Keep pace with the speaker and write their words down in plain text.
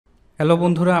Hello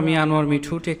বন্ধুরা, আমি Anwar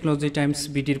Mithu technology Times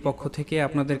বিডির পক্ষ থেকে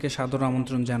আপনাদেরকে সাদর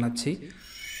আমন্ত্রণ জানাচ্ছি।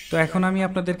 তো এখন আমি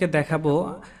আপনাদেরকে দেখাবো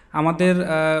আমাদের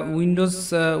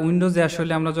উইন্ডোজে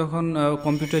আসলে আমরা যখন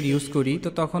কম্পিউটার ইউজ করি তো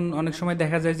তখন অনেক সময়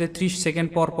দেখা যায় যে 30 সেকেন্ড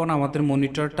পর পর আমাদের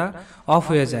মনিটরটা অফ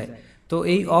হয়ে যায়। তো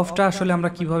এই অফটা আসলে আমরা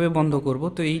কিভাবে বন্ধ করব,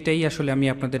 তো এইটাই আসলে আমি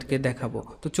আপনাদেরকে দেখাবো।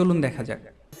 তো চলুন দেখা যাক।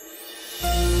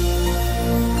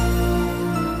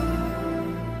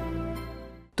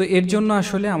 তো এর জন্য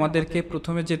আসলে আমাদেরকে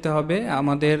প্রথমে যেতে হবে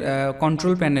আমাদের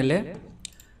কন্ট্রোল প্যানেলে।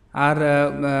 আর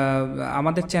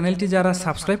আমাদের চ্যানেলটি যারা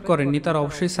সাবস্ক্রাইব করেননি তারা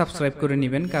অবশ্যই সাবস্ক্রাইব করে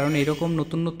নেবেন, কারণ এরকম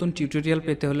নতুন নতুন টিউটোরিয়াল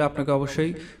পেতে হলে আপনাকে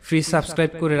অবশ্যই ফ্রি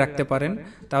সাবস্ক্রাইব করে রাখতে পারেন।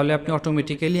 তাহলে আপনি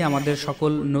অটোমেটিক্যালি আমাদের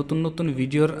সকল নতুন নতুন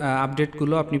ভিডিওর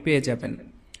আপডেটগুলো আপনি পেয়ে যাবেন।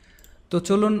 তো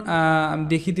চলুন আমি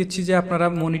দেখিয়ে দিচ্ছি যে আপনারা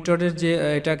মনিটরের যে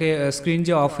এটাকে স্ক্রিন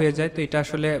যে অফ হয়ে যায়, তো এটা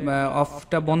আসলে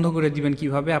অফটা বন্ধ করে দিবেন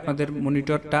কিভাবে। আপনাদের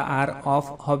মনিটরটা আর অফ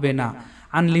হবে না,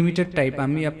 আনলিমিটেড টাইপ।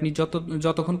 আপনি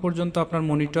যতক্ষণ পর্যন্ত আপনার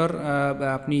মনিটর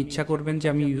আপনি ইচ্ছা করবেন যে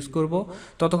আমি ইউজ করব,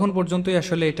 ততক্ষণ পর্যন্তই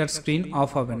আসলে এটার স্ক্রিন অফ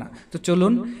হবে না। তো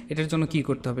চলুন এটার জন্য কি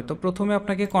করতে হবে। তো প্রথমে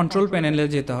আপনাকে কন্ট্রোল প্যানেলে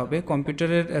যেতে হবে।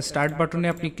 কম্পিউটারের স্টার্ট বাটনে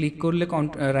আপনি ক্লিক করলে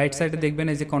রাইট সাইডে দেখবেন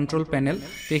এই যে কন্ট্রোল প্যানেল,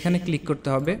 তো এখানে ক্লিক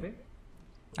করতে হবে।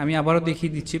 আমি আবারও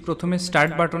দেখিয়ে দিচ্ছি, প্রথমে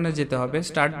স্টার্ট বাটনে যেতে হবে।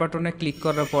 স্টার্ট বাটনে ক্লিক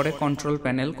করার পরে কন্ট্রোল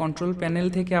প্যানেল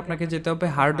থেকে আপনাকে যেতে হবে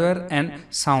হার্ডওয়্যার অ্যান্ড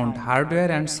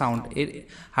সাউন্ড। এর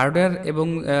হার্ডওয়্যার এবং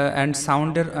অ্যান্ড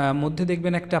সাউন্ডের মধ্যে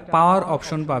দেখবেন একটা পাওয়ার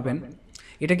অপশন পাবেন।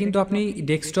 এটা কিন্তু আপনি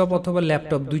ডেস্কটপ অথবা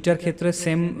ল্যাপটপ দুইটার ক্ষেত্রে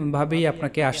সেমভাবেই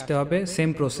আপনাকে আসতে হবে, সেম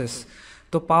প্রসেস।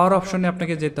 তো পাওয়ার অপশনে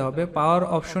আপনাকে যেতে হবে। পাওয়ার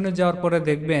অপশনে যাওয়ার পরে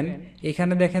দেখবেন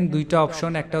এখানে দেখেন দুইটা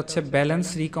অপশন, একটা হচ্ছে ব্যালেন্স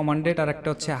রিকমান্ডেড আর একটা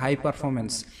হচ্ছে হাই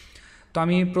পারফরমেন্স। তো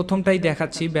আমি প্রথমটাই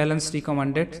দেখাচ্ছি, balance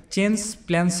recommended. Change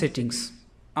plan settings.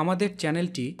 আমাদের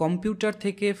চ্যানেলটি কম্পিউটার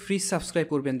থেকে ফ্রি সাবস্ক্রাইব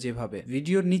করবেন যেভাবে,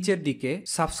 ভিডিওর নিচের দিকে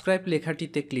সাবস্ক্রাইব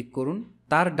লেখাটিতে ক্লিক করুন,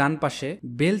 তার ডান পাশে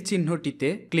বেল চিহ্নটিতে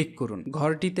ক্লিক করুন,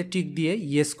 ঘরটিতে টিক দিয়ে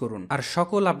ইয়েস করুন, আর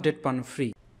সকল আপডেট পান ফ্রি।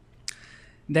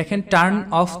 দেখেন টার্ন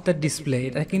অফ দ্য ডিসপ্লে,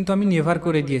 এটা কিন্তু আমি নেভার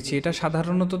করে দিয়েছি। এটা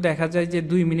সাধারণত দেখা যায় যে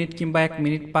 2 মিনিট কিংবা 1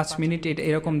 মিনিট 5 মিনিট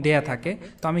এরকম দেয়া থাকে।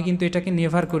 তো আমি কিন্তু এটাকে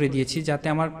নেভার করে দিয়েছি যাতে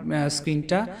আমার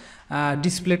স্ক্রিনটা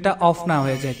ডিসপ্লেটা অফ না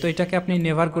হয়ে যায়। তো এটাকে আপনি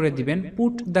নেভার করে দিবেন।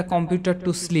 Put the computer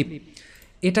to sleep,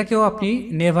 এটাকেও আপনি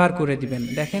নেভার করে দিবেন।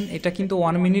 দেখেন এটা কিন্তু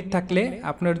 1 মিনিট থাকলে,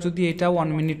 আপনার যদি এটা 1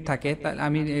 মিনিট থাকে তাহলে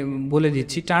আমি বলে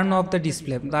দিচ্ছি টার্ন অফ দ্য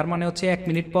ডিসপ্লে, তার মানে হচ্ছে 1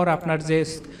 মিনিট পর আপনার যে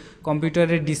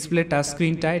কম্পিউটারের ডিসপ্লেটা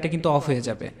স্ক্রিনটা এটা কিন্তু অফ হয়ে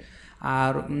যাবে।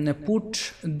 আর put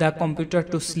the computer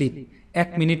to sleep, 1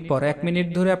 minute পর, 1 মিনিট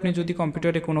ধরে আপনি যদি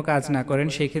কম্পিউটারে কোনো কাজ না করেন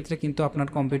সেই ক্ষেত্রে কিন্তু আপনার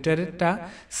কম্পিউটারটা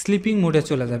স্লিপিং মোডে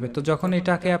চলে যাবে। তো যখন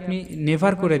এটাকে আপনি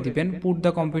নেভার করে দিবেন, put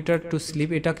the computer to sleep,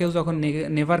 এটাকেও যখন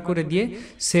নেভার করে দিয়ে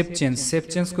সেভ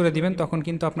চেঞ্জ করে দিবেন, তখন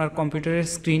কিন্তু আপনার কম্পিউটারের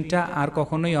স্ক্রিনটা আর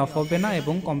কখনোই অফ হবে না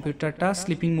এবং কম্পিউটারটা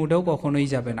স্লিপিং মোডেও কখনোই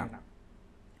যাবে না।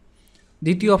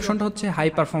 দ্বিতীয় অপশনটা হচ্ছে হাই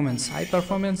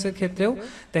পারফরমেন্সের ক্ষেত্রেও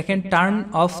দেখেন টার্ন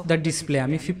অফ দ্য ডিসপ্লে,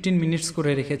 আমি 15 মিনিটস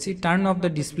করে রেখেছি। টার্ন অফ দ্য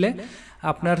ডিসপ্লে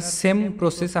আপনার সেম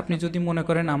প্রসেস। আপনি যদি মনে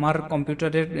করেন আমার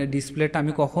কম্পিউটারের ডিসপ্লেটা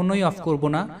আমি কখনোই অফ করব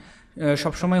না,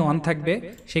 সবসময় অন থাকবে,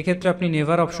 সেক্ষেত্রে আপনি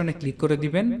নেভার অপশনে ক্লিক করে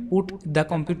দিবেন। Put the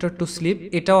computer to sleep,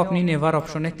 এটাও আপনি নেভার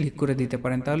অপশনে ক্লিক করে দিতে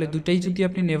পারেন। তাহলে দুটাই যদি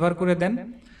আপনি নেভার করে দেন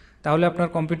তাহলে আপনার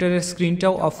কম্পিউটারের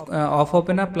স্ক্রিনটাও অফ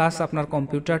হবে না, প্লাস আপনার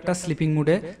কম্পিউটারটা স্লিপিং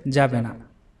মোডে যাবে না।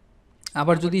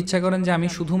 আবার যদি ইচ্ছা করেন যে আমি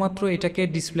শুধুমাত্র এটাকে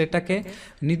ডিসপ্লেটাকে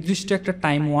নির্দিষ্ট একটা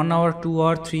time 1 hour 2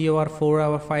 hour 3 hour 4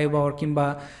 hour 5 hour কিংবা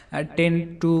 10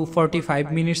 to 45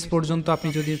 মিনিটস পর্যন্ত আপনি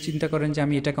যদি চিন্তা করেন যে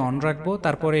আমি এটাকে অন রাখবো,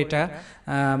 তারপরে এটা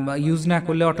ইউজ না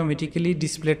করলে অটোমেটিক্যালি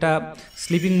ডিসপ্লেটা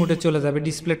স্লিপিং মোডে চলে যাবে,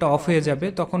 ডিসপ্লেটা অফ হয়ে যাবে,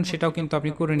 তখন সেটাও কিন্তু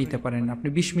আপনি করে নিতে পারেন। আপনি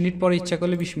 20 মিনিট পরে ইচ্ছা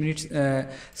করলে 20 মিনিট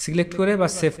সিলেক্ট করে বা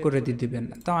সেভ করে দিয়ে দিবেন।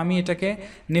 তো আমি এটাকে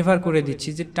নেভার করে দিচ্ছি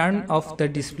যে turn off the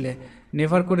display,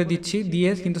 never করে দিচ্ছি, দিয়ে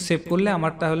কিন্তু সেভ করলে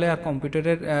আমার তাহলে আর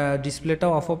কম্পিউটারের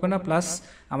ডিসপ্লেটাও অফ হবে না, প্লাস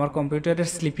আমার কম্পিউটারের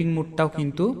স্লিপিং মোডটাও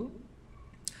কিন্তু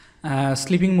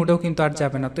স্লিপিং মোডেও কিন্তু আর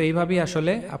যাবে না। তো এইভাবেই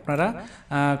আসলে আপনারা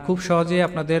খুব সহজেই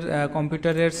আপনাদের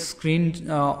কম্পিউটারের স্ক্রিন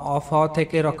অফ হওয়া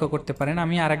থেকে রক্ষা করতে পারেন।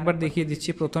 আমি আরেকবার দেখিয়ে দিচ্ছি।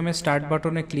 প্রথমে স্টার্ট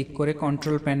বাটনে ক্লিক করে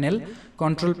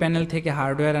কন্ট্রোল প্যানেল থেকে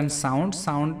হার্ডওয়্যার অ্যান্ড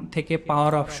সাউন্ড থেকে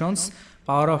পাওয়ার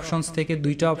অপশনস থেকে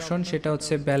দুইটা অপশন, সেটা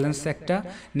হচ্ছে ব্যালেন্স একটা,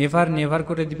 নেভার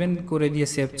করে দিবেন, করে দিয়ে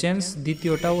সেভ চেঞ্জ।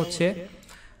 দ্বিতীয়টাও হচ্ছে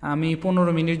আমি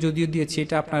 15 মিনিট যদিও দিয়েছি,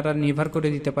 এটা আপনারা নেভার করে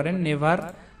দিতে পারেন।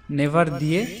 নেভার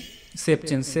দিয়ে সেভ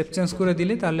চেঞ্জ করে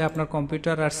দিলে তাহলে আপনার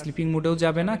কম্পিউটার আর স্লিপিং মোডেও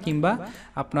যাবে না, কিংবা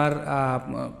আপনার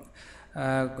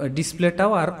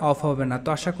ডিসপ্লেটাও আর অফ হবে না। তো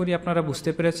আশা করি আপনারা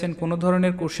বুঝতে পেরেছেন। কোনো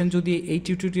ধরনের কোশ্চেন যদি এই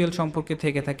টিউটোরিয়াল সম্পর্কে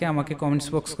থেকে থাকে আমাকে কমেন্টস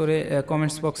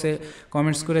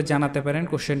করে জানাতে পারেন,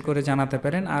 কোশ্চেন করে জানাতে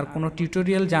পারেন। আর কোনো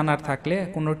টিউটোরিয়াল জানার থাকলে,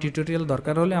 কোনো টিউটোরিয়াল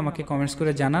দরকার হলে আমাকে কমেন্টস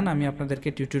করে জানান, আমি আপনাদেরকে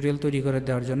টিউটোরিয়াল তৈরি করে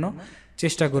দেওয়ার জন্য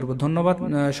চেষ্টা করব। ধন্যবাদ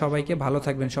সবাইকে, ভালো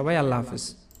থাকবেন সবাই, আল্লাহ হাফেজ।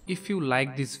 If you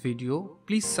like this video,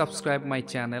 please subscribe my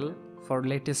channel for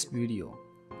latest video.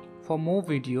 For more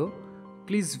video,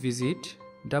 please visit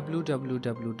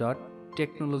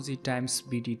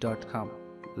www.technologytimesbd.com.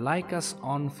 Like us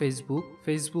on Facebook,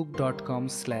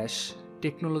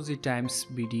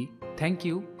 facebook.com/technologytimesbd. Thank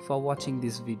you for watching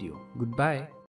this video. Goodbye.